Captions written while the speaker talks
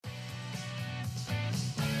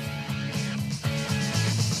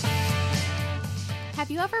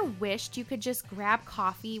you ever wished you could just grab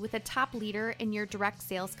coffee with a top leader in your direct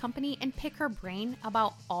sales company and pick her brain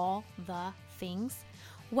about all the things?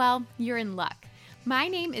 Well, you're in luck. My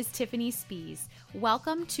name is Tiffany Spees.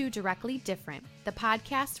 Welcome to Directly Different, the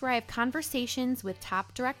podcast where I have conversations with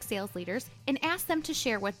top direct sales leaders and ask them to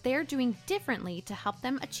share what they're doing differently to help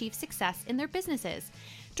them achieve success in their businesses.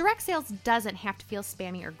 Direct sales doesn't have to feel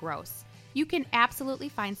spammy or gross. You can absolutely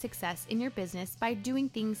find success in your business by doing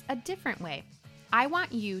things a different way. I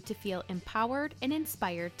want you to feel empowered and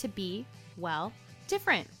inspired to be, well,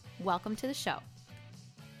 different. Welcome to the show.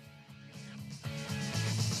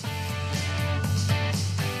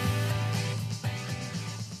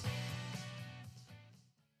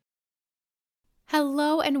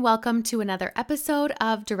 Hello and welcome to another episode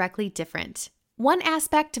of Directly Different. One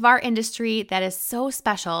aspect of our industry that is so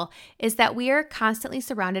special is that we are constantly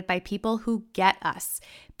surrounded by people who get us,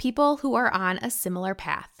 people who are on a similar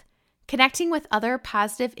path. Connecting with other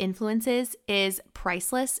positive influences is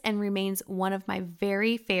priceless and remains one of my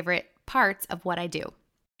very favorite parts of what I do.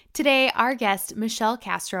 Today, our guest, Michelle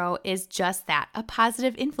Castro, is just that, a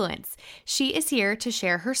positive influence. She is here to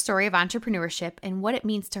share her story of entrepreneurship and what it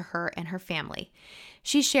means to her and her family.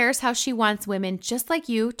 She shares how she wants women just like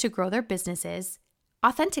you to grow their businesses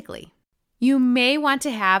authentically. You may want to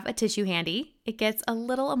have a tissue handy. It gets a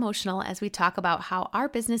little emotional as we talk about how our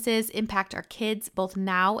businesses impact our kids both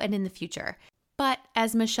now and in the future. But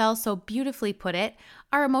as Michelle so beautifully put it,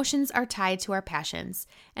 our emotions are tied to our passions.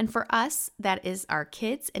 And for us, that is our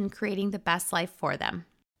kids and creating the best life for them.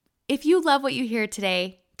 If you love what you hear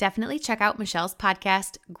today, definitely check out Michelle's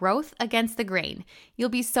podcast, Growth Against the Grain. You'll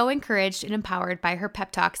be so encouraged and empowered by her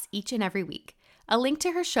pep talks each and every week. A link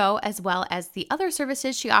to her show, as well as the other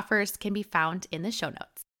services she offers, can be found in the show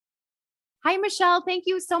notes. Hi, Michelle. Thank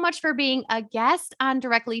you so much for being a guest on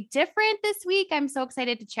Directly Different this week. I'm so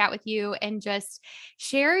excited to chat with you and just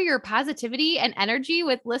share your positivity and energy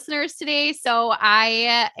with listeners today. So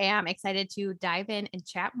I am excited to dive in and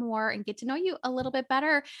chat more and get to know you a little bit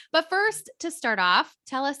better. But first, to start off,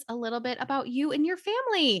 tell us a little bit about you and your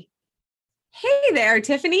family. Hey there,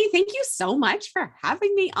 Tiffany. Thank you so much for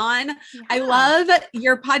having me on. Yeah. I love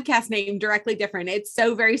your podcast name, Directly Different. It's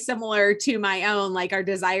so very similar to my own, like our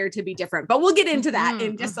desire to be different, but we'll get into that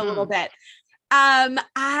in just a little bit.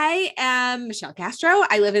 I am Michelle Castro.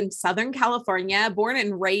 I live in Southern California, born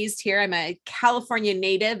and raised here. I'm a California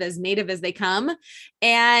native as they come.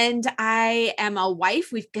 And I am a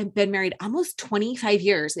wife. We've been married almost 25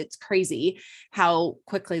 years. It's crazy how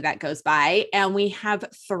quickly that goes by. And we have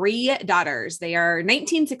 3 daughters. They are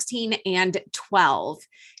 19, 16, and 12.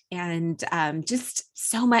 And just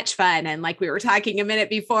so much fun. And like we were talking a minute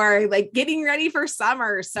before, like getting ready for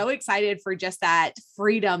summer. So excited for just that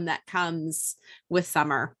freedom that comes with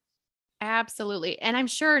summer. Absolutely. And I'm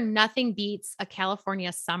sure nothing beats a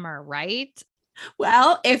California summer, right?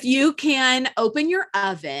 Well, if you can open your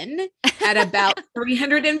oven at about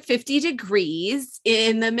 350 degrees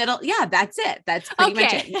in the middle, yeah, that's it. That's pretty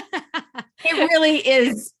much it. It really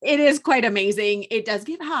is. It is quite amazing. It does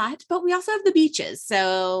get hot, but we also have the beaches,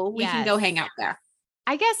 so we can go hang out there.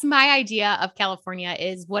 I guess my idea of California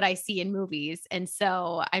is what I see in movies. And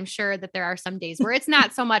so I'm sure that there are some days where it's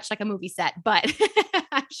not so much like a movie set, but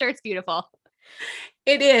I'm sure it's beautiful.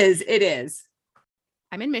 It is. It is.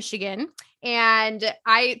 I'm in Michigan, and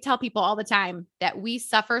I tell people all the time that we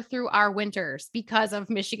suffer through our winters because of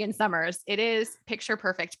Michigan summers. It is picture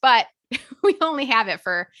perfect, but we only have it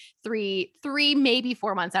for three, maybe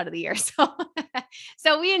 4 months out of the year.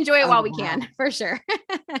 So we enjoy it while we can, for sure.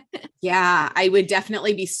 Yeah, I would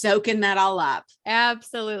definitely be soaking that all up.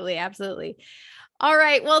 Absolutely. Absolutely. All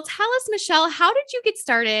right. Well, tell us, Michelle, how did you get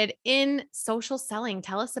started in social selling?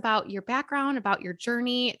 Tell us about your background, about your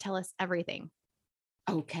journey. Tell us everything.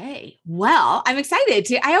 Okay. Well, I'm excited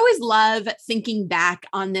to. I always love thinking back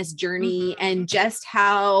on this journey and just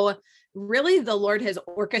how really the Lord has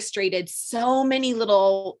orchestrated so many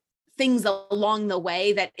little things along the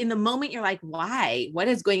way that in the moment you're like, why? What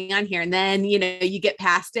is going on here? And then, you get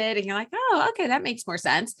past it and you're like, oh, okay, that makes more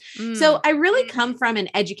sense. So I really come from an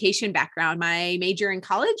education background. My major in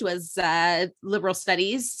college was liberal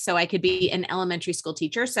studies, so I could be an elementary school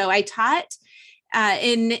teacher. So I taught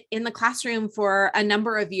in the classroom for a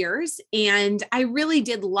number of years, and I really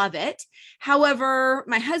did love it. However,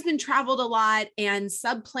 my husband traveled a lot, and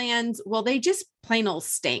sub plans, well, they just plain old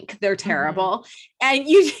stink. They're terrible. And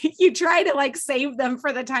you try to like save them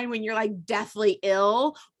for the time when you're like deathly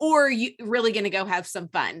ill, or you really going to go have some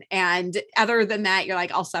fun. And other than that, you're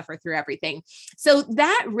like, I'll suffer through everything. So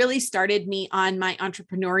that really started me on my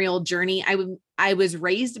entrepreneurial journey. I was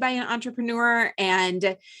raised by an entrepreneur,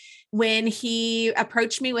 and when he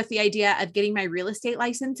approached me with the idea of getting my real estate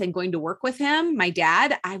license and going to work with him, my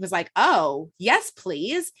dad, I was like, oh, yes,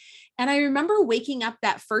 please. And I remember waking up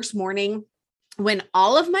that first morning when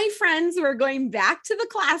all of my friends were going back to the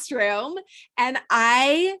classroom and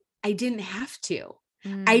I didn't have to.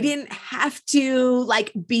 I didn't have to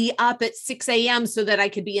like be up at 6 a.m. so that I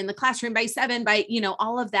could be in the classroom by 7, by,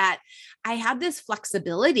 all of that. I had this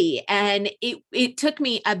flexibility, and it took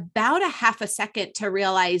me about a half a second to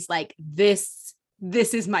realize like this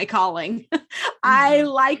is my calling. I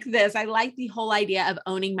like this. I like the whole idea of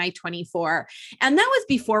owning my 24. And that was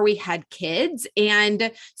before we had kids.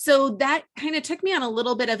 And so that kind of took me on a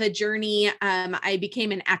little bit of a journey. I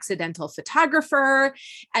became an accidental photographer,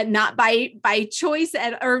 and not by choice,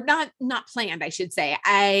 or not planned, I should say.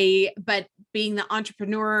 But being the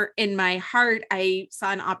entrepreneur in my heart, I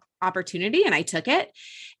saw an opportunity and I took it.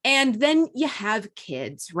 And then you have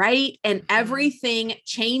kids, right? And everything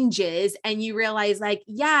changes, and you realize like,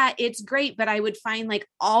 yeah, it's great. But I would find like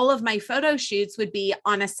all of my photo shoots would be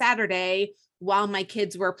on a Saturday while my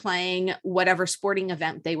kids were playing whatever sporting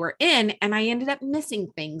event they were in. And I ended up missing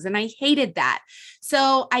things, and I hated that.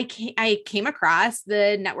 So I came across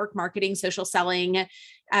the network marketing, social selling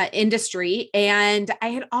industry. And I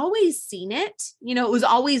had always seen it, it was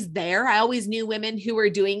always there. I always knew women who were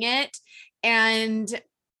doing it. And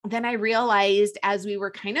then I realized, as we were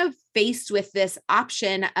kind of faced with this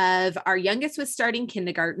option of, our youngest was starting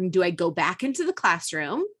kindergarten, do I go back into the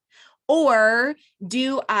classroom, or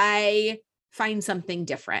do I find something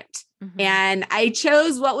different? And I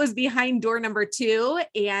chose what was behind door number 2.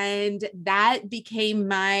 And that became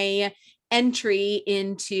my entry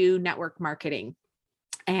into network marketing.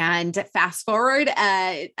 And fast forward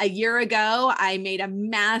a year ago, I made a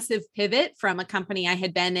massive pivot from a company I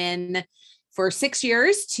had been in for 6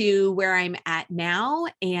 years to where I'm at now,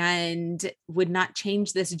 and would not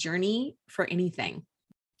change this journey for anything.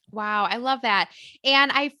 Wow. I love that.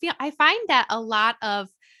 And I find that a lot of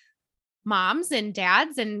moms and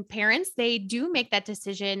dads and parents, they do make that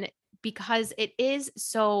decision because it is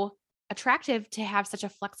so attractive to have such a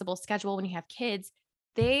flexible schedule when you have kids.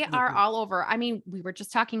 They are all over. I mean, we were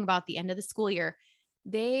just talking about the end of the school year.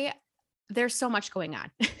 There's so much going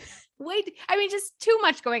on. Just too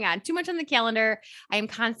much going on, too much on the calendar. I am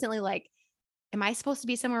constantly like, am I supposed to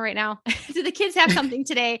be somewhere right now? Do the kids have something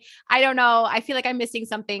today? I don't know. I feel like I'm missing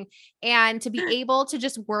something. And to be able to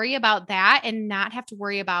just worry about that and not have to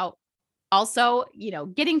worry about also,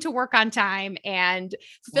 getting to work on time and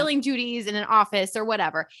fulfilling duties in an office or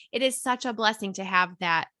whatever. It is such a blessing to have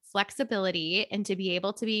that flexibility and to be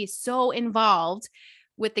able to be so involved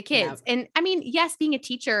with the kids. And I mean, yes, being a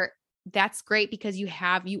teacher, that's great because you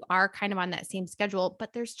are kind of on that same schedule,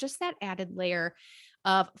 but there's just that added layer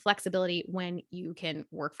of flexibility when you can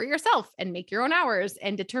work for yourself and make your own hours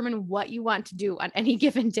and determine what you want to do on any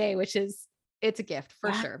given day, it's a gift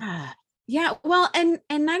for sure. Yeah. Well, and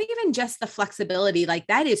not even just the flexibility, like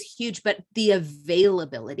that is huge, but the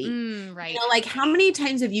availability, right. Like how many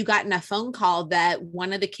times have you gotten a phone call that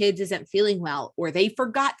one of the kids isn't feeling well, or they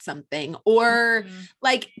forgot something, or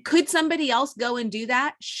like, could somebody else go and do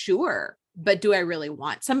that? Sure. But do I really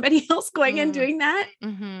want somebody else going and doing that?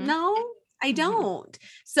 No, I don't.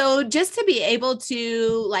 So just to be able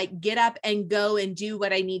to like get up and go and do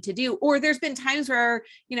what I need to do. Or there's been times where,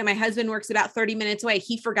 my husband works about 30 minutes away.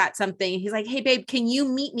 He forgot something. He's like, hey babe, can you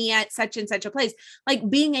meet me at such and such a place? Like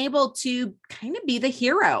being able to kind of be the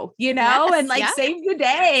hero, and like save the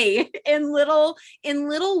day in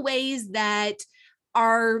little ways that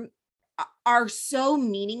are so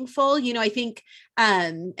meaningful. I think,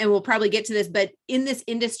 and we'll probably get to this, but in this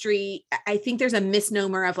industry, I think there's a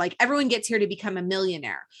misnomer of like, everyone gets here to become a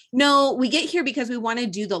millionaire. No, we get here because we want to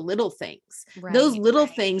do the little things, those little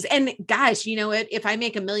things. And gosh, if I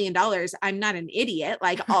make $1 million, I'm not an idiot.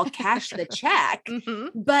 Like I'll cash the check,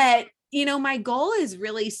 but my goal is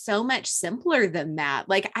really so much simpler than that.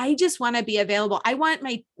 Like, I just want to be available. I want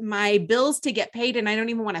my bills to get paid, and I don't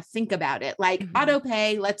even want to think about it. Like auto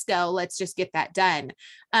pay, let's go. Let's just get that done.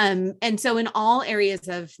 And so in all areas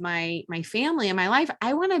of my family and my life,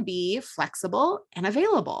 I want to be flexible and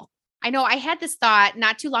available. I know I had this thought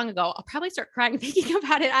not too long ago. I'll probably start crying thinking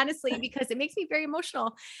about it, honestly, because it makes me very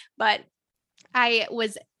emotional. But I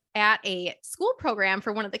was at a school program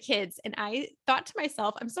for one of the kids. And I thought to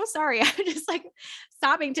myself, I'm so sorry. I'm just like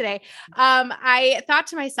sobbing today. I thought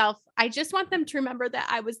to myself, I just want them to remember that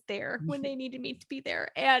I was there when they needed me to be there.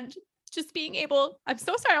 And just being able, I'm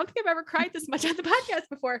so sorry. I don't think I've ever cried this much on the podcast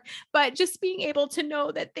before, but just being able to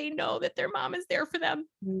know that they know that their mom is there for them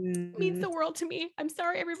means Mm. the world to me. I'm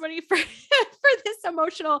sorry, everybody, for this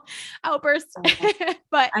emotional outburst, Oh,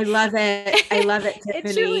 but I love it. I love it,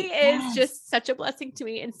 it truly Tiffany. is Yes. just such a blessing to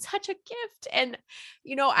me and such a gift. And,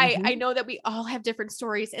 I Mhm. know that we all have different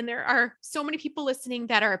stories, and there are so many people listening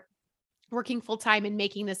that are working full time and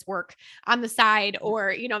making this work on the side,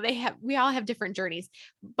 or, we all have different journeys,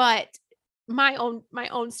 but my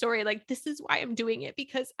own story, like, this is why I'm doing it,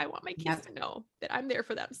 because I want my kids Yep. to know that I'm there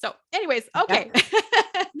for them. So anyways, okay.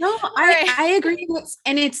 Yep. No, All right. I agree.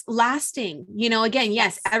 And it's lasting. Again,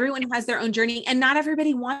 yes, Yes. everyone has their own journey and not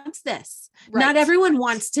everybody wants this. Not Right. everyone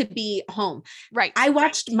wants to be home. Right. I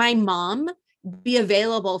watched my mom be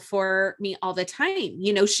available for me all the time.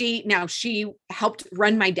 She helped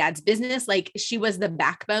run my dad's business. Like, she was the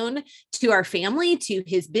backbone to our family, to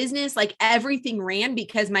his business. Like, everything ran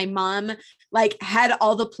because my mom like had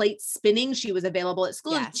all the plates spinning. She was available at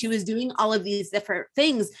school and Yes. she was doing all of these different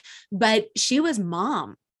things, but she was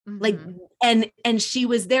mom. Like, Mhm. and she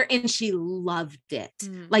was there and she loved it.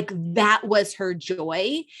 Mm. Like, that was her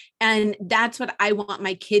joy. And that's what I want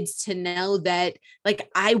my kids to know, that like,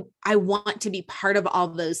 I want to be part of all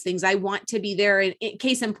those things. I want to be there. And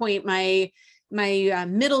case in point, my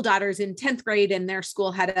middle daughter's in 10th grade and their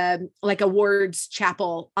school had a like awards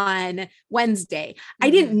chapel on Wednesday. I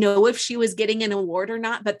Mhm. didn't know if she was getting an award or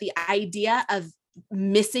not, but the idea of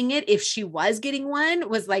missing it if she was getting one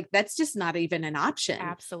was like, that's just not even an option. So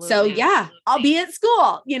Absolutely. yeah, I'll be at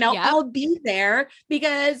school, Yep. I'll be there,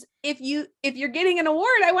 because if you're getting an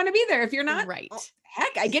award, I want to be there. If you're not, Right. well,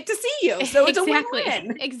 heck, I get to see you. So it's Exactly. a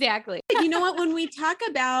win-win. Exactly. You know what? When we talk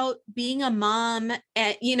about being a mom,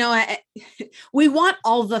 we want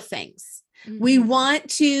all the things. We Mhm. want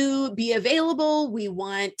to be available. We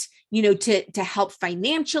want, to help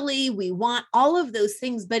financially. We want all of those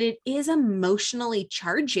things, but it is emotionally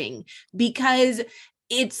charging, because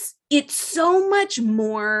it's so much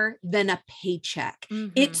more than a paycheck.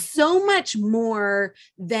 It's Mhm. so much more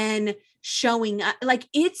than showing up. Like,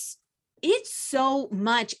 it's so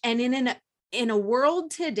much. And in a world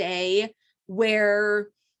today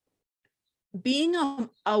where being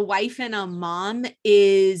a wife and a mom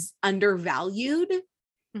is undervalued,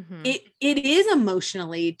 Mhm. it is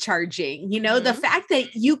emotionally charging. The Mhm. fact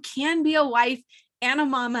that you can be a wife and a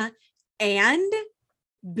mama and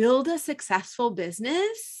build a successful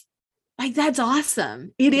business, like, that's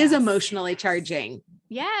awesome. It is Yes. emotionally charging.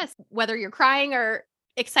 Yes. Whether you're crying or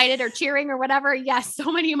excited or cheering or whatever. Yes. So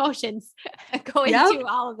many emotions go Yep. into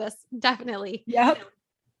all of this. Definitely. Yep.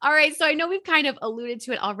 All right. So I know we've kind of alluded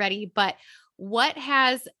to it already, but what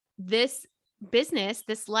has this business,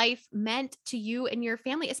 this life meant to you and your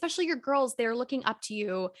family, especially your girls? They're looking up to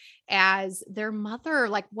you as their mother.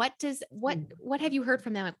 Like, what have you heard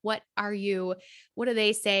from them? Like, what do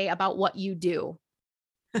they say about what you do?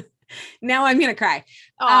 Now I'm going to cry.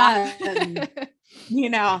 Aw. You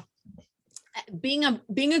know, being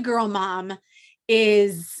a girl mom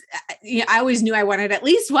is, I always knew I wanted at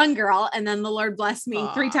least one girl, and then the Lord blessed me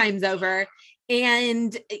Aw. 3 times over.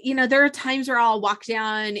 And there are times where I'll walk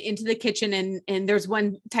down into the kitchen, and there's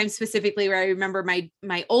one time specifically where I remember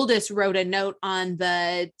my oldest wrote a note on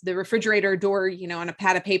the refrigerator door, on a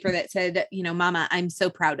pad of paper that said, "Mama, I'm so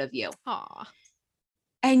proud of you." Aw.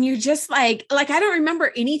 And you're just like, I don't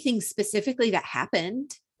remember anything specifically that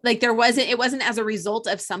happened. Like, it wasn't as a result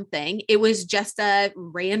of something. It was just a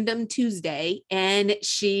random Tuesday, and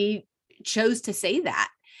she chose to say that.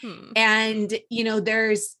 Hmm. And,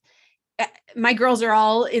 there's, my girls are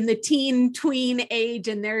all in the tween age,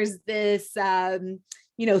 and there's this,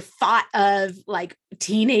 thought of like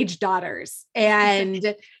teenage daughters.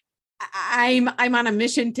 And I'm on a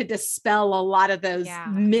mission to dispel a lot of those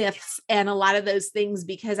myths and a lot of those things,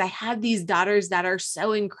 because I have these daughters that are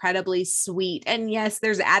so incredibly sweet. And yes,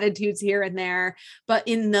 there's attitudes here and there, but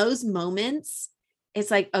in those moments, it's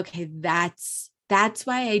like, okay, that's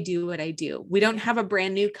why I do what I do. We don't have a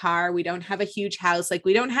brand new car. We don't have a huge house. Like,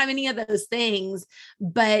 we don't have any of those things.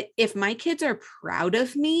 But if my kids are proud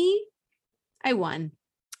of me, I won.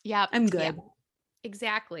 Yep. I'm good. Yep.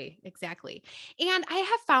 Exactly. Exactly. And I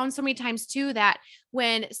have found so many times too that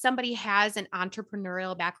when somebody has an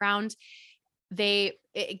entrepreneurial background,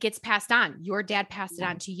 it gets passed on. Your dad passed it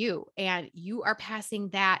on to you, and you are passing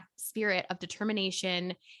that spirit of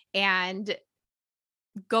determination and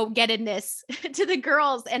go gettedness to the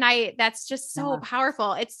girls. And that's just so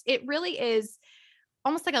powerful. It really is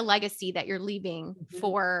almost like a legacy that you're leaving Mhm.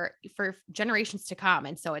 for generations to come.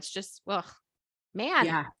 And so it's just, well, man,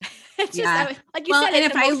 Yeah. it's Yeah. just, like you Well, said, and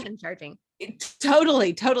it's if emotion charging.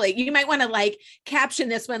 Totally, totally. You might want to like caption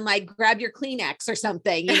this one, like grab your Kleenex or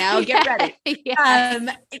something, get ready.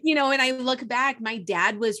 Yes. When I look back, my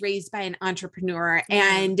dad was raised by an entrepreneur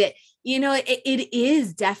Yeah. and, it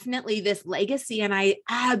is definitely this legacy and I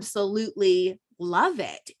absolutely love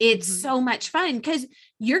it. It's so much fun because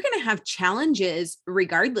you're going to have challenges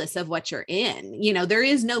regardless of what you're in. There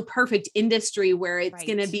is no perfect industry where it's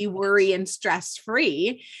going to be worry and stress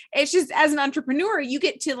free. It's just as an entrepreneur, you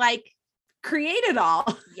get to like create it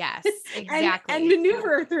all. Yes, exactly. and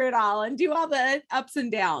maneuver through it all and do all the ups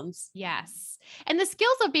and downs. Yes. And the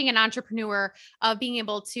skills of being an entrepreneur, of being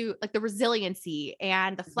able to like the resiliency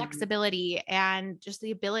and the flexibility and just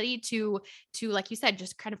the ability to, like you said,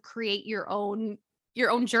 just kind of create your own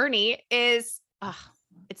journey is,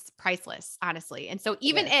 it's priceless, honestly. And so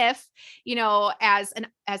even if, as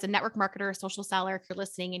a network marketer, a social seller, if you're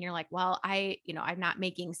listening and you're like, well, I'm not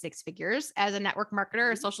making six figures as a network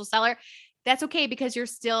marketer or social seller, that's okay because you're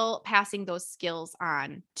still passing those skills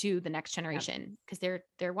on to the next generation because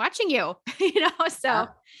they're watching you, so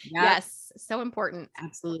yes, so important.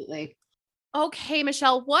 Absolutely. Okay,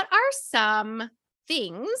 Michelle, what are some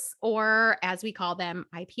things, or as we call them,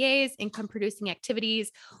 IPAs, income producing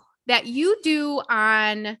activities, that you do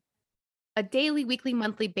on a daily, weekly,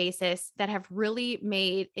 monthly basis that have really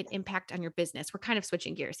made an impact on your business? We're kind of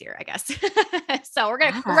switching gears here, I guess. So we're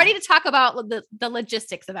ready to talk about the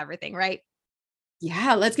logistics of everything, right?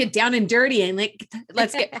 Yeah, let's get down and dirty and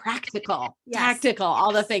let's get practical, tactical,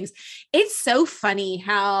 all the things. It's so funny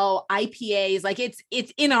how IPAs, like it's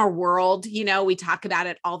in our world, we talk about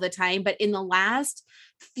it all the time, but in the last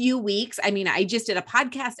few weeks, I just did a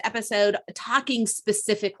podcast episode talking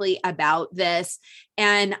specifically about this,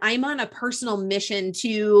 and I'm on a personal mission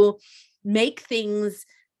to make things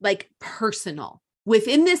like personal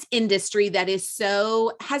within this industry that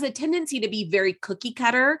has a tendency to be very cookie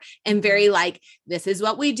cutter and very like, this is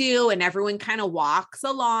what we do. And everyone kind of walks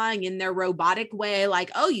along in their robotic way.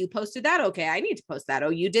 Like, oh, you posted that. Okay. I need to post that.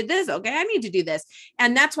 Oh, you did this. Okay. I need to do this.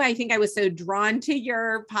 And that's why I think I was so drawn to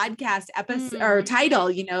your podcast episode or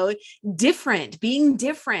title, being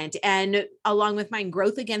different. And along with mine,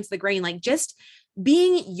 growth against the grain, like just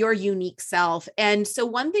being your unique self. And so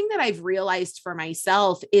one thing that I've realized for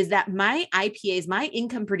myself is that my IPAs, my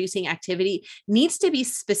income producing activity, needs to be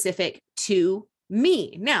specific to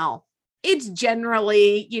me. Now, it's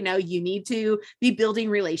generally, you need to be building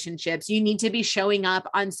relationships. You need to be showing up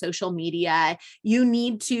on social media. You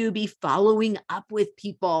need to be following up with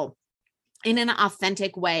people in an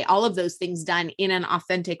authentic way, all of those things done in an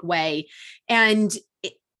authentic way. And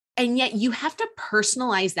yet you have to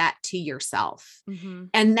personalize that to yourself.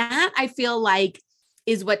 And that I feel like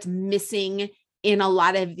is what's missing in a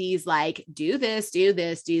lot of these, like, do this,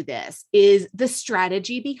 is the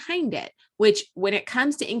strategy behind it, which when it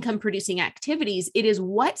comes to income producing activities, it is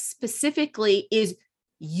what specifically is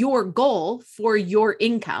your goal for your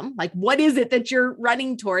income. Like, what is it that you're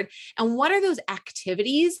running toward? And what are those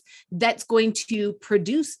activities that's going to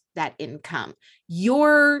produce that income?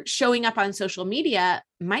 Your showing up on social media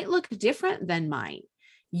might look different than mine.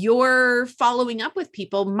 Your following up with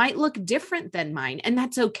people might look different than mine. And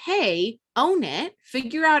that's okay. Own it.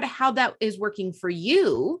 Figure out how that is working for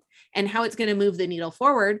you and how it's going to move the needle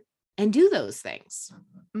forward, and do those things.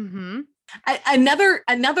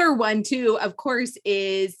 Another one too, of course,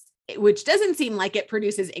 is, which doesn't seem like it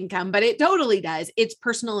produces income, but it totally does. It's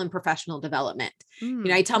personal and professional development.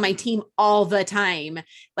 I tell my team all the time,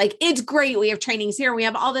 like, it's great. We have trainings here. We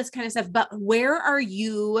have all this kind of stuff, but where are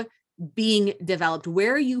you being developed?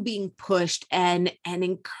 Where are you being pushed and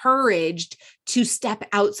encouraged to step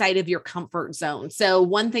outside of your comfort zone? So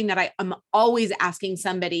one thing that I'm always asking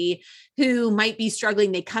somebody who might be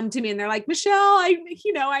struggling, they come to me and they're like, Michelle,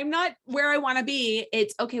 I'm not where I want to be.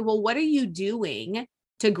 It's okay. Well, what are you doing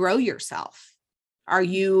to grow yourself? Are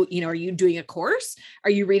you doing a course?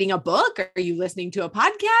 Are you reading a book? Are you listening to a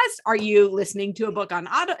podcast? Are you listening to a book on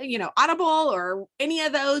Audible or any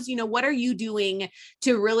of those? What are you doing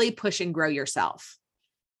to really push and grow yourself?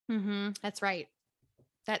 That's right.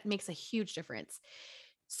 That makes a huge difference.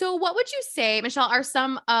 So what would you say, Michelle, are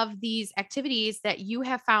some of these activities that you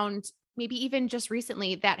have found, maybe even just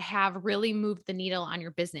recently, that have really moved the needle on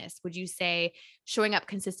your business? Would you say showing up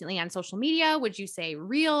consistently on social media? Would you say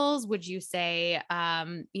reels? Would you say,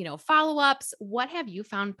 follow-ups? What have you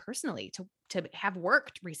found personally to have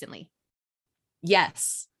worked recently?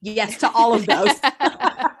 Yes to all of those.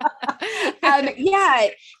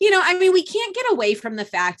 We can't get away from the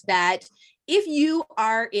fact that if you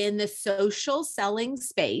are in the social selling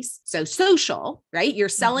space, so social, right? You're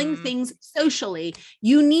selling things socially,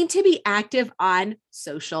 you need to be active on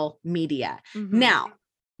social media. Now,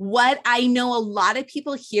 what I know a lot of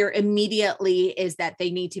people hear immediately is that they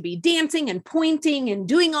need to be dancing and pointing and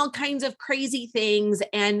doing all kinds of crazy things.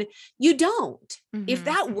 And you don't. If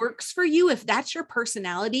that works for you, if that's your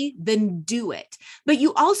personality, then do it. But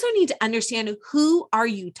you also need to understand, who are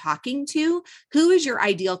you talking to? Who is your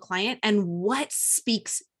ideal client and what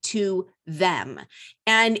speaks to them?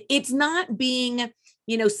 And it's not being,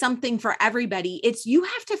 something for everybody. It's, you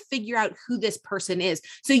have to figure out who this person is.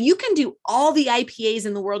 So you can do all the IPAs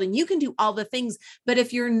in the world and you can do all the things, but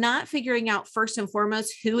if you're not figuring out first and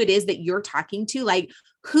foremost who it is that you're talking to, like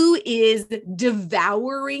who is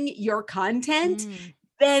devouring your content,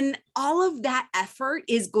 then all of that effort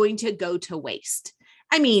is going to go to waste.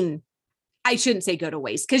 I mean, I shouldn't say go to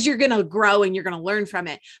waste, because you're going to grow and you're going to learn from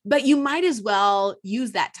it, but you might as well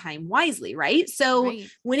use that time wisely, right? So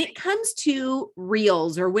when it comes to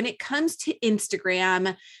Reels, or when it comes to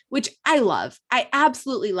Instagram, which I love, I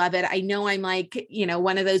absolutely love it. I know I'm like,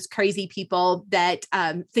 one of those crazy people that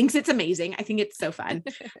thinks it's amazing. I think it's so fun,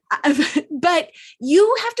 but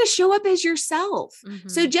you have to show up as yourself.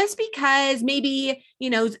 So just because maybe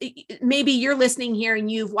you're listening here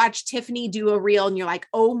and you've watched Tiffany do a Reel and you're like,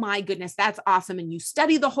 oh my goodness, that's awesome. And you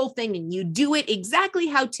study the whole thing and you do it exactly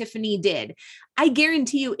how Tiffany did. I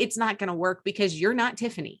guarantee you it's not going to work, because you're not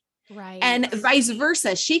Tiffany. Right. And vice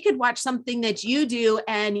versa. She could watch something that you do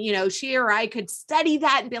and, she or I could study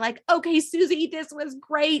that and be like, okay, Susie, this was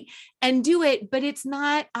great, and do it, but it's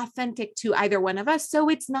not authentic to either one of us. So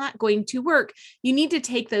it's not going to work. You need to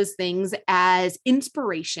take those things as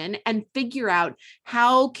inspiration and figure out,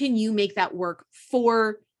 how can you make that work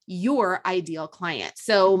for your ideal client?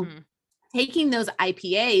 So taking those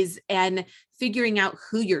IPAs and figuring out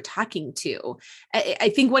who you're talking to.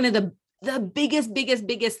 I think one of the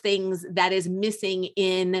biggest things that is missing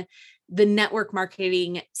in the network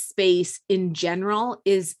marketing space in general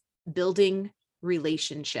is building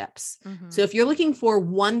relationships. So if you're looking for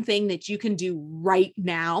one thing that you can do right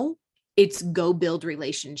now, it's go build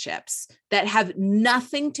relationships that have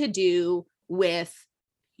nothing to do with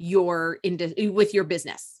your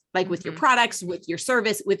business. Like with your products, with your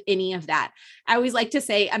service, with any of that. I always like to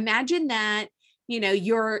say, imagine that,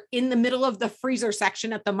 you're in the middle of the freezer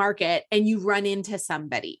section at the market and you run into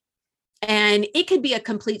somebody, and it could be a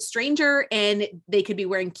complete stranger and they could be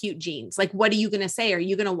wearing cute jeans. Like, what are you going to say? Are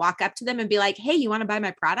you going to walk up to them and be like, hey, you want to buy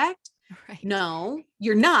my product? Right. No,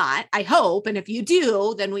 you're not, I hope. And if you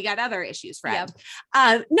do, then we got other issues, friend.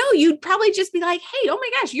 No, you'd probably just be like, hey, oh my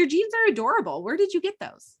gosh, your jeans are adorable. Where did you get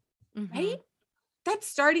those? Right? That's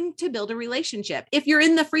starting to build a relationship. If you're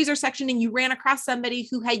in the freezer section and you ran across somebody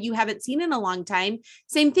who you haven't seen in a long time,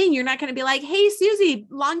 same thing. You're not going to be like, hey, Susie,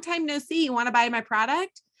 long time no see. You want to buy my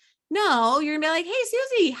product? No, you're gonna be like, hey,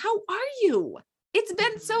 Susie, how are you? It's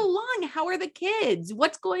been so long. How are the kids?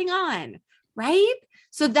 What's going on? Right?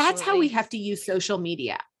 So that's how we have to use social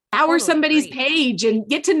media. Power somebody's page and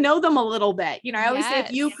get to know them a little bit. I always say,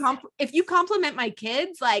 if you compliment my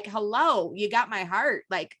kids, like, hello, you got my heart.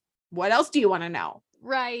 Like, what else do you want to know?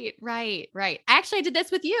 Right. Actually, I did this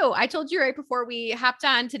with you. I told you right before we hopped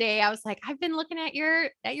on today, I was like, I've been looking at your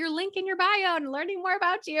link in your bio and learning more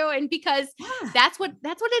about you. And because that's what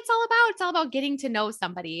it's all about. It's all about getting to know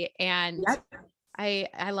somebody. And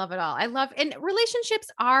I love it all. And relationships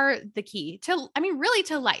are the key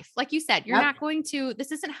to life. Like you said, you're not going to,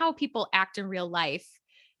 this isn't how people act in real life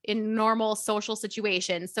in normal social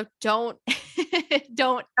situations. So don't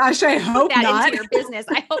Gosh, I hope that not. into your business.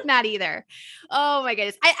 I hope not either. Oh my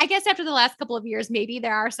goodness. I guess after the last couple of years, maybe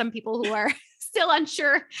there are some people who are still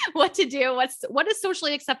unsure what to do. What is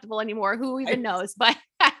socially acceptable anymore? Who even knows? But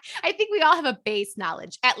I think we all have a base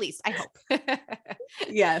knowledge, at least I hope.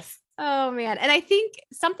 Yes. Oh man. And I think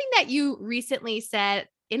something that you recently said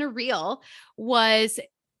in a reel was,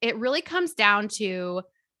 it really comes down to,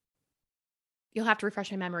 you'll have to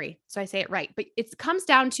refresh my memory so I say it right, but it comes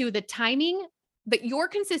down to the timing, but your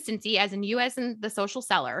consistency as in the social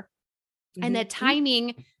seller, and the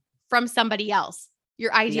timing from somebody else,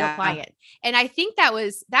 your ideal client. And I think that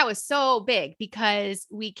was so big, because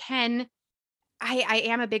I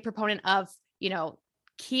am a big proponent of,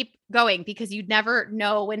 keep going, because you never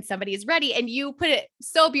know when somebody is ready. And you put it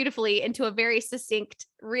so beautifully into a very succinct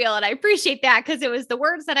reel. And I appreciate that, because it was the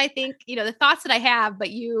words that I think, the thoughts that I have,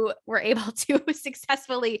 but you were able to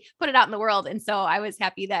successfully put it out in the world. And so I was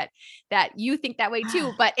happy that you think that way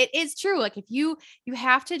too. But it is true. Like, if you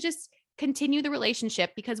have to just continue the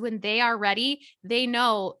relationship, because when they are ready, they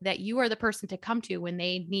know that you are the person to come to when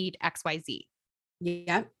they need XYZ.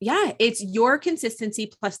 Yeah. Yeah. It's your consistency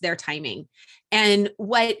plus their timing. And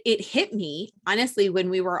what it hit me, honestly,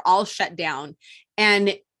 when we were all shut down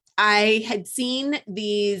and I had seen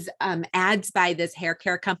these ads by this hair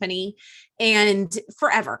care company and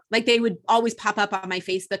forever, like they would always pop up on my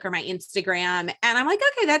Facebook or my Instagram. And I'm like,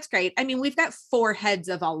 okay, that's great. I mean, we've got 4 heads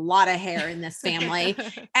of a lot of hair in this family.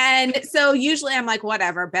 And so usually I'm like,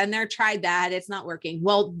 whatever, been there, tried that. It's not working.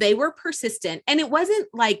 Well, they were persistent. And it wasn't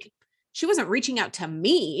like, she wasn't reaching out to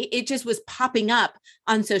me. It just was popping up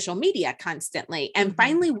on social media constantly. And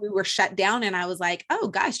finally we were shut down and I was like, oh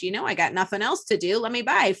gosh, I got nothing else to do. Let me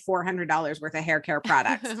buy $400 worth of hair care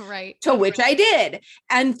products. Right. To which I did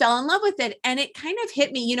and fell in love with it. And it kind of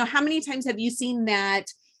hit me, how many times have you seen that?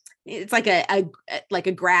 It's like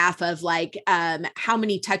a graph of like how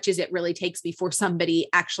many touches it really takes before somebody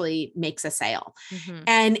actually makes a sale.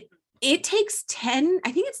 And it takes 10,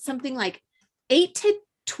 I think it's something like 8 to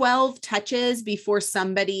 12 touches before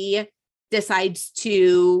somebody decides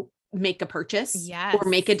to make a purchase or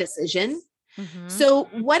make a decision. So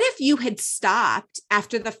what if you had stopped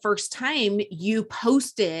after the first time you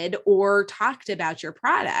posted or talked about your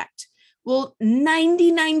product? Well,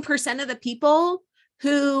 99% of the people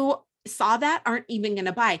who saw that aren't even going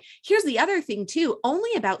to buy. Here's the other thing too.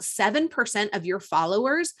 Only about 7% of your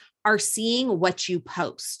followers are seeing what you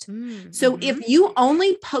post. So if you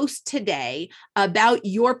only post today about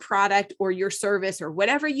your product or your service or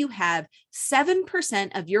whatever you have,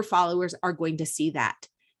 7% of your followers are going to see that.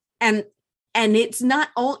 And it's not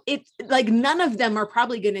all, it's like none of them are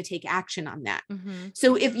probably going to take action on that.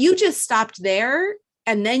 So if you just stopped there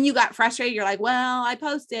and then you got frustrated, you're like, well, I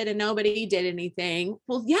posted and nobody did anything.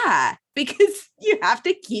 Well, yeah, because you have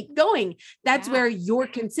to keep going. That's where your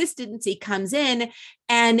consistency comes in.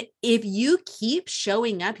 And if you keep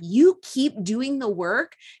showing up, you keep doing the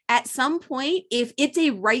work, at some point, if it's a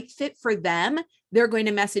right fit for them, they're going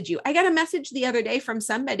to message you. I got a message the other day from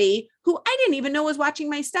somebody who I didn't even know was watching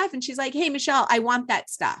my stuff. And she's like, hey, Michelle, I want that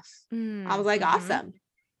stuff. I was like, awesome.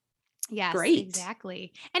 Yes, great.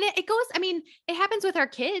 Exactly. And it goes, I mean, it happens with our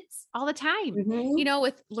kids all the time,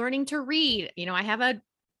 with learning to read. I have a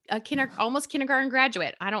almost kindergarten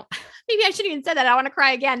graduate. Maybe I shouldn't even say that. I want to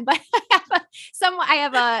cry again, but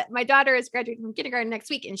my daughter is graduating from kindergarten next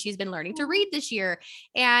week and she's been learning to read this year.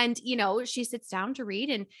 And, she sits down to read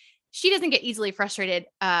and she doesn't get easily frustrated.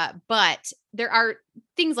 But there are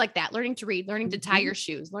things like that, learning to read, learning to tie your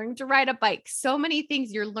shoes, learning to ride a bike, so many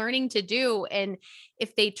things you're learning to do. And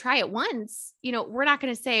if they try it once, we're not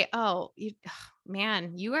going to say, oh,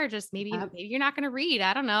 man, you are just, maybe you're not going to read.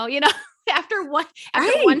 I don't know, after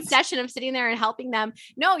one session of sitting there and helping them.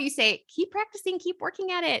 No, you say, keep practicing, keep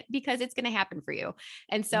working at it because it's going to happen for you.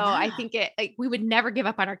 And so I think we would never give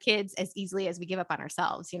up on our kids as easily as we give up on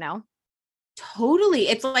ourselves, Totally.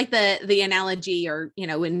 It's like the analogy or,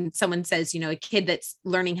 when someone says, a kid that's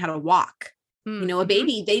learning how to walk, a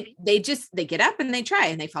baby, they get up and they try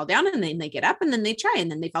and they fall down and then they get up and then they try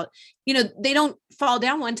and then they fall, they don't fall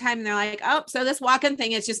down one time and they're like, oh, so this walking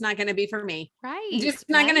thing is just not going to be for me. Right. I'm just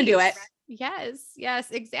not going to do it.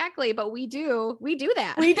 Yes, exactly. But we do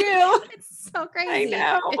that. We do. It's so crazy. I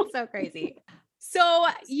know. It's so crazy. So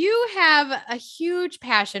you have a huge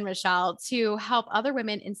passion, Michelle, to help other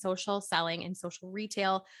women in social selling and social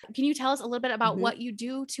retail. Can you tell us a little bit about what you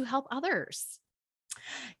do to help others?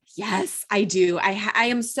 Yes, I do. I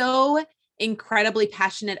am so incredibly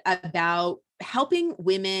passionate about helping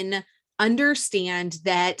women understand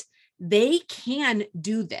that they can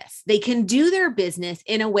do this. They can do their business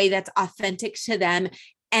in a way that's authentic to them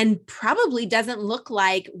and probably doesn't look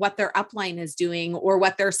like what their upline is doing or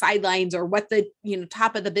what their sidelines or what the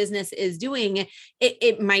top of the business is doing.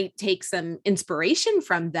 It might take some inspiration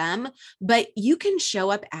from them, but you can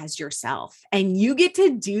show up as yourself and you get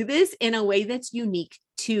to do this in a way that's unique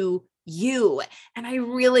to you. And I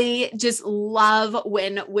really just love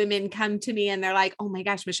when women come to me and they're like, oh my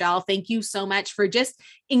gosh, Michelle, thank you so much for just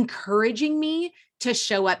encouraging me to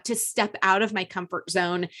show up, to step out of my comfort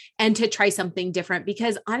zone and to try something different.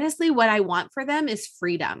 Because honestly, what I want for them is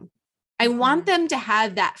freedom. I want them to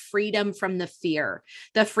have that freedom from the fear,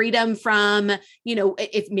 the freedom from,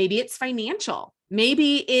 if maybe it's financial,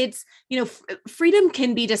 maybe it's, freedom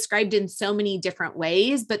can be described in so many different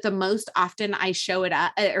ways, but the most often I show it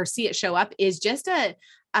up or see it show up is just a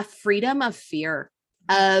freedom of fear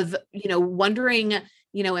of, wondering,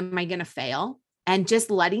 am I going to fail? And just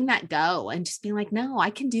letting that go and just being like, no, I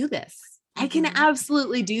can do this. I can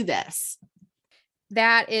absolutely do this.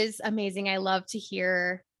 That is amazing. I love to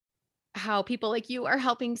hear how people like you are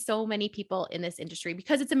helping so many people in this industry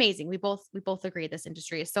because it's amazing. We both agree this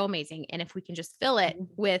industry is so amazing. And if we can just fill it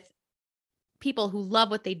with people who love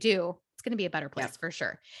what they do, It's going to be a better place Yep. for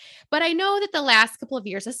sure. But I know that the last couple of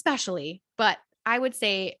years, especially, but I would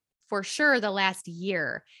say for sure the last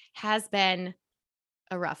year has been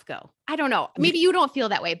a rough go. I don't know. Maybe you don't feel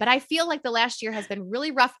that way, but I feel like the last year has been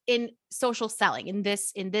really rough in social selling in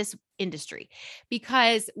this industry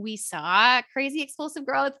because we saw crazy explosive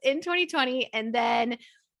growth in 2020 and then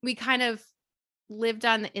we kind of lived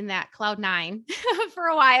on in that cloud nine for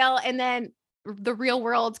a while and then the real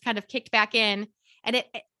world kind of kicked back in and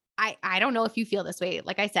I don't know if you feel this way,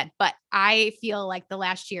 like I said, but I feel like the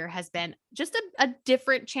last year has been just a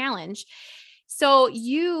different challenge. So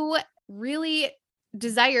you really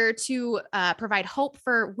desire to provide hope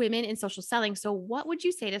for women in social selling. So what would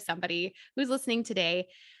you say to somebody who's listening today,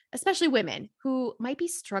 especially women who might be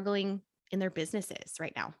struggling in their businesses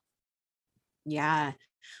right now? Yeah.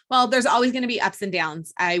 Well, there's always going to be ups and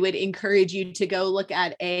downs. I would encourage you to go look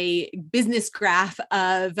at a business graph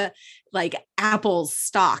of like Apple's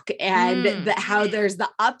stock and how there's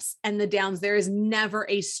the ups and the downs. There is never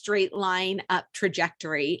a straight line up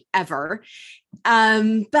trajectory ever.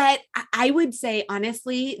 But I would say,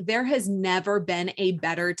 honestly, there has never been a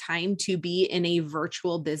better time to be in a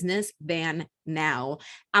virtual business than now.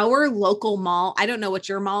 Our local mall, I don't know what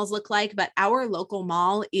your malls look like, but our local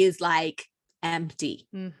mall is like empty.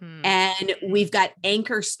 And we've got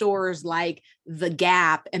anchor stores like The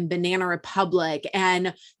Gap and Banana Republic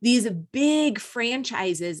and these big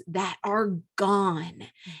franchises that are gone.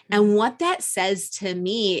 And what that says to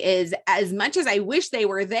me is, as much as I wish they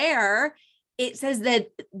were there, it says that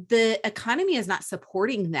the economy is not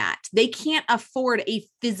supporting that. They can't afford a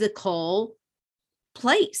physical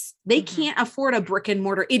place. They can't afford a brick and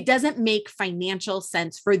mortar. It doesn't make financial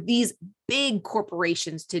sense for these big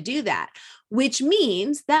corporations to do that, which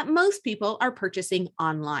means that most people are purchasing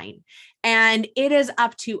online. And it is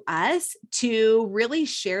up to us to really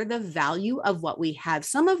share the value of what we have.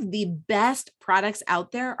 Some of the best products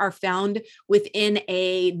out there are found within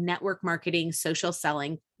a network marketing, social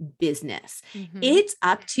selling business. It's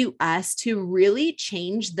up to us to really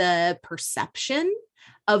change the perception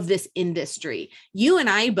of this industry. You and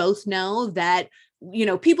I both know that,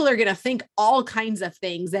 people are going to think all kinds of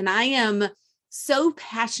things. And I am so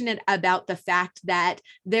passionate about the fact that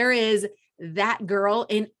there is that girl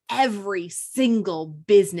in every single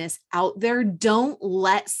business out there. Don't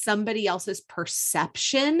let somebody else's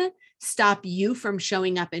perception stop you from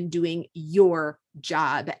showing up and doing your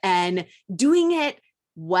job and doing it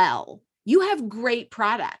well. You have great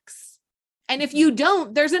products. And if you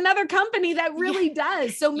don't, there's another company that really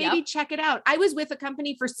does. So maybe check it out. I was with a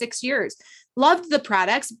company for 6 years, loved the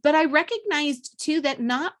products, but I recognized too that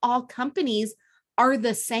not all companies are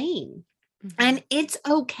the same. And it's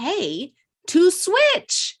okay to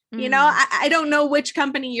switch. I don't know which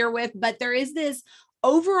company you're with, but there is this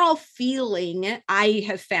overall feeling I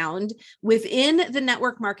have found within the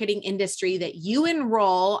network marketing industry that you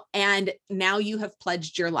enroll and now you have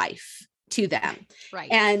pledged your life to them. Right.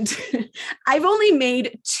 And I've only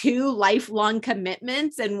made 2 lifelong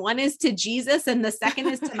commitments, and one is to Jesus and the second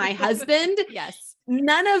is to my husband. Yes.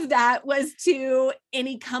 None of that was to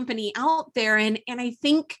any company out there. And I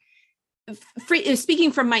think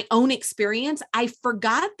speaking from my own experience, I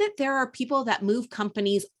forgot that there are people that move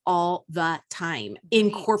companies all the time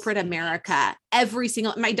in corporate America.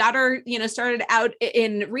 My daughter, started out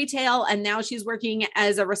in retail and now she's working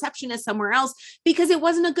as a receptionist somewhere else because it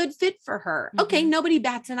wasn't a good fit for her. Okay. Nobody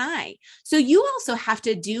bats an eye. So you also have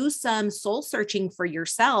to do some soul searching for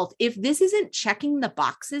yourself. If this isn't checking the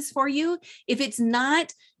boxes for you, if it's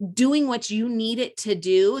not doing what you need it to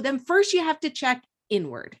do, then first you have to check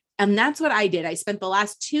inward. And that's what I did. I spent the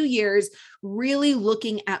last 2 years really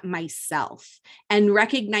looking at myself and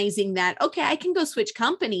recognizing that, okay, I can go switch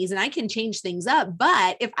companies and I can change things up.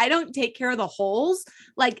 But if I don't take care of the holes,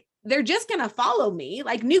 like they're just going to follow me.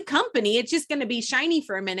 Like new company, it's just going to be shiny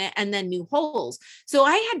for a minute and then new holes. So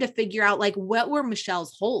I had to figure out like, what were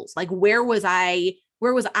Michelle's holes? Like, where was I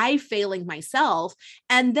failing myself?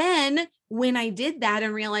 And then when I did that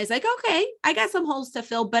and realized like, okay, I got some holes to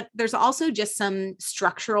fill, but there's also just some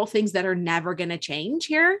structural things that are never going to change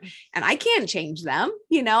here. And I can't change them,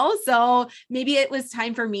 so maybe it was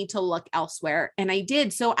time for me to look elsewhere. And I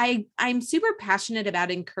did. So I'm super passionate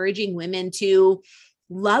about encouraging women to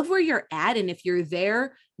love where you're at. And if you're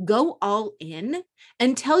there, go all in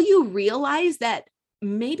until you realize that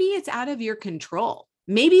maybe it's out of your control.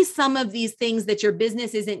 Maybe some of these things that your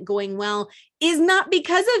business isn't going well is not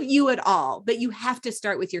because of you at all, but you have to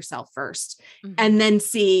start with yourself first and then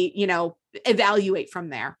see, evaluate from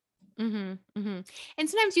there. And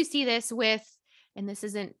sometimes you see this with, and this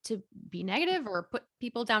isn't to be negative or put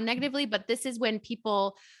people down negatively, but this is when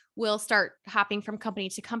people will start hopping from company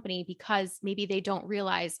to company because maybe they don't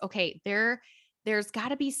realize, okay, there's got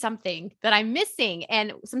to be something that I'm missing.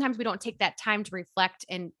 And sometimes we don't take that time to reflect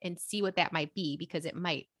and see what that might be, because it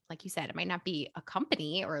might, like you said, it might not be a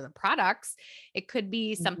company or the products. It could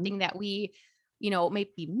be Mhm. something that we,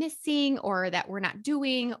 might be missing or that we're not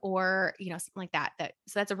doing, or, something like that.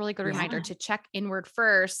 So that's a really good reminder Yeah. to check inward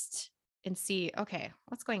first and see, okay,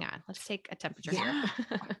 what's going on? Let's take a temperature here.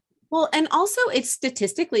 Yeah. Well, and also it's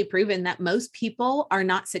statistically proven that most people are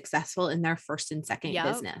not successful in their first and second Yep.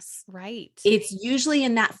 business. Right. It's usually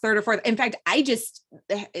in that third or fourth. In fact, I just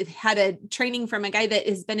had a training from a guy that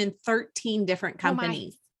has been in 13 different Oh my.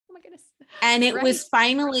 companies. Oh my goodness. And it Right. was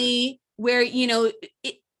finally where,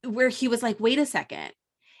 where he was like, wait a second,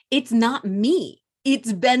 it's not me.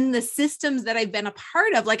 It's been the systems that I've been a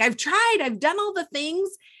part of. Like I've done all the things,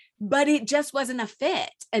 but it just wasn't a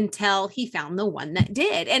fit until he found the one that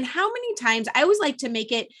did. And how many times I always like to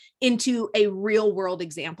make it into a real world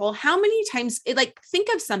example. How many times, think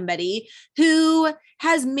of somebody who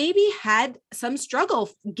has maybe had some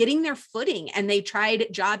struggle getting their footing, and they tried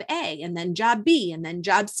job A and then job B and then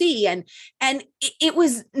job C. And it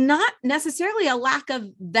was not necessarily a lack of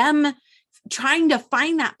them trying to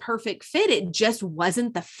find that perfect fit. It just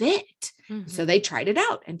wasn't the fit. So Mhm. they tried it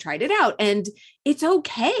out and tried it out, and it's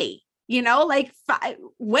okay.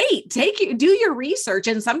 Wait, do your research.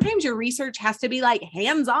 And sometimes your research has to be like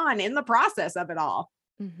hands-on in the process of it all.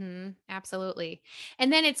 Absolutely.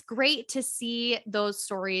 And then it's great to see those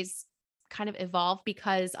stories kind of evolve,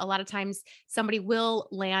 because a lot of times somebody will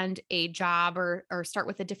land a job or start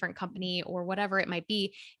with a different company or whatever it might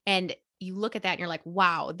be. And you look at that and you're like,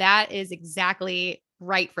 wow, that is exactly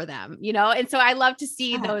right for them, And so I love to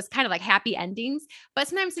see those Yes, kind of like happy endings. But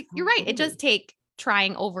sometimes you're right, it does totally. take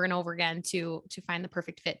trying over and over again to find the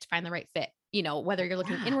perfect fit, to find the right fit, whether you're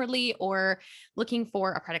looking Yeah. inwardly or looking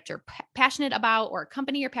for a product you're passionate about, or a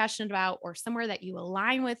company you're passionate about, or somewhere that you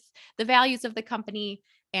align with the values of the company.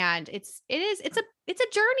 And it's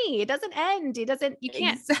a journey. It doesn't end. You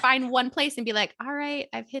can't Exactly. find one place and be like, all right,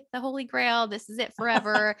 I've hit the holy grail. This is it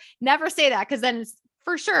forever. Never say that, because then it's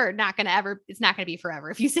for sure it's not going to be forever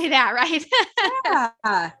if you say that, right?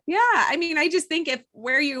 Yeah. Yeah. I mean, I just think if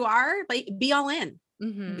where you are, like, be all in,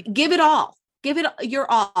 hmm give it all, give it your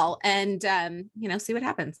all, and, see what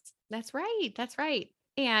happens. That's right. That's right.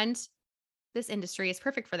 And this industry is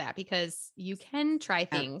perfect for that, because you can try Yep.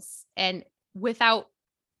 things and without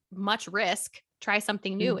much risk, try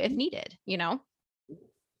something new if Mhm. needed.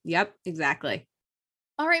 Yep. Exactly.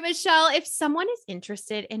 All right, Michelle, if someone is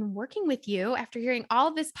interested in working with you after hearing all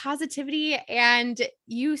of this positivity, and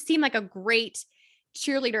you seem like a great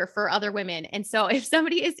cheerleader for other women. And so if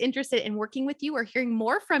somebody is interested in working with you or hearing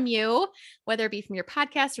more from you, whether it be from your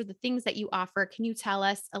podcast or the things that you offer, can you tell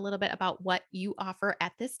us a little bit about what you offer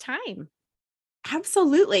at this time?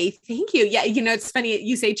 Absolutely. Thank you. Yeah. It's funny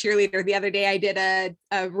you say cheerleader. The other day I did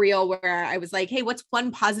a reel where I was like, hey, what's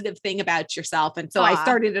one positive thing about yourself? And so I Aw.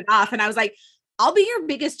 started it off and I was like, I'll be your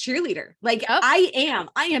biggest cheerleader. Like Yep. I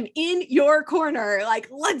am in your corner. Like,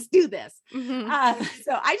 let's do this. hmm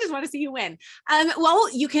So I just want to see you win.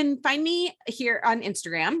 Well, you can find me here on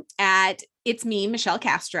Instagram at It's Me, Michelle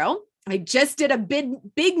Castro. I just did a big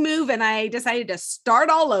move and I decided to start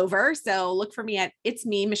all over. So look for me at It's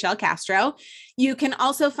Me, Michelle Castro. You can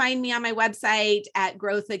also find me on my website at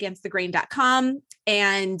growthagainstthegrain.com.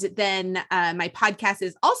 And then my podcast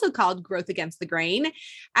is also called Growth Against the Grain.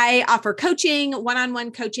 I offer coaching,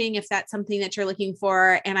 one-on-one coaching, if that's something that you're looking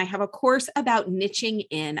for. And I have a course about niching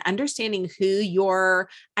in, understanding who your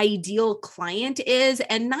ideal client is,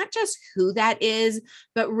 and not just who that is,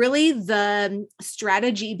 but really the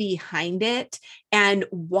strategy behind it and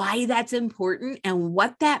why that's important and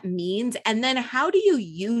what that means. And then how do you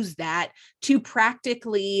use that to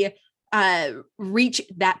practically reach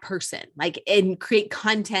that person, like, and create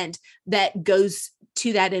content that goes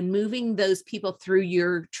to that, and moving those people through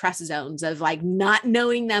your trust zones of like not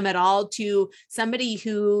knowing them at all to somebody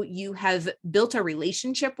who you have built a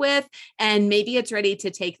relationship with, and maybe it's ready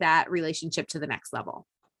to take that relationship to the next level.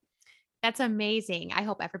 That's amazing. I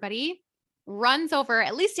hope everybody runs over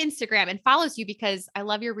at least Instagram and follows you, because I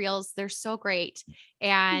love your reels. They're so great,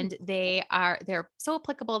 and they're so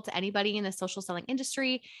applicable to anybody in the social selling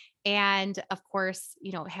industry. And of course,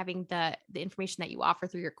 having the information that you offer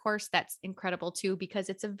through your course, that's incredible too, because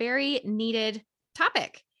it's a very needed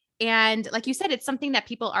topic. And like you said, it's something that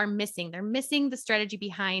people are missing. They're missing the strategy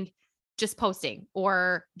behind just posting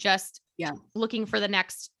or just Yeah. looking for the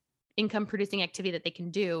next income producing activity that they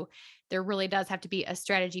can do. There really does have to be a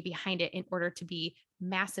strategy behind it in order to be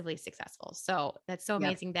massively successful. So that's so Yep.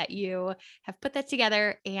 amazing that you have put that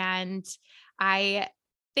together. And I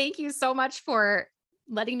Thank you so much for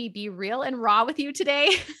letting me be real and raw with you today.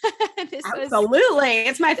 Absolutely.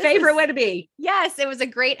 It's my favorite way to be. Yes, it was a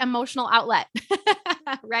great emotional outlet,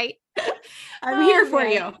 right? I'm here for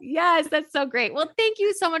you. Yes, that's so great. Well, thank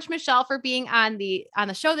you so much, Michelle, for being on the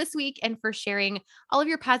show this week and for sharing all of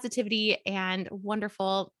your positivity and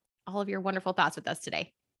all of your wonderful thoughts with us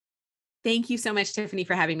today. Thank you so much, Tiffany,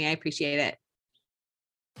 for having me. I appreciate it.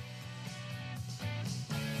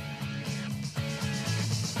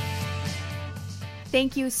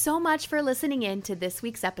 Thank you so much for listening in to this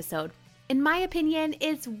week's episode. In my opinion,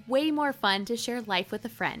 it's way more fun to share life with a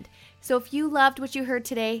friend. So if you loved what you heard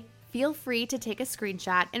today, feel free to take a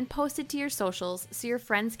screenshot and post it to your socials so your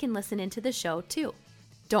friends can listen into the show too.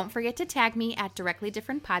 Don't forget to tag me at Directly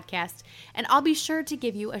Different Podcast, and I'll be sure to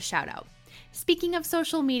give you a shout out. Speaking of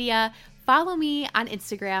social media, follow me on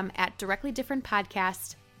Instagram at Directly Different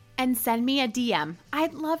Podcast and send me a DM.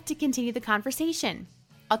 I'd love to continue the conversation.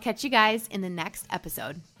 I'll catch you guys in the next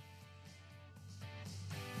episode.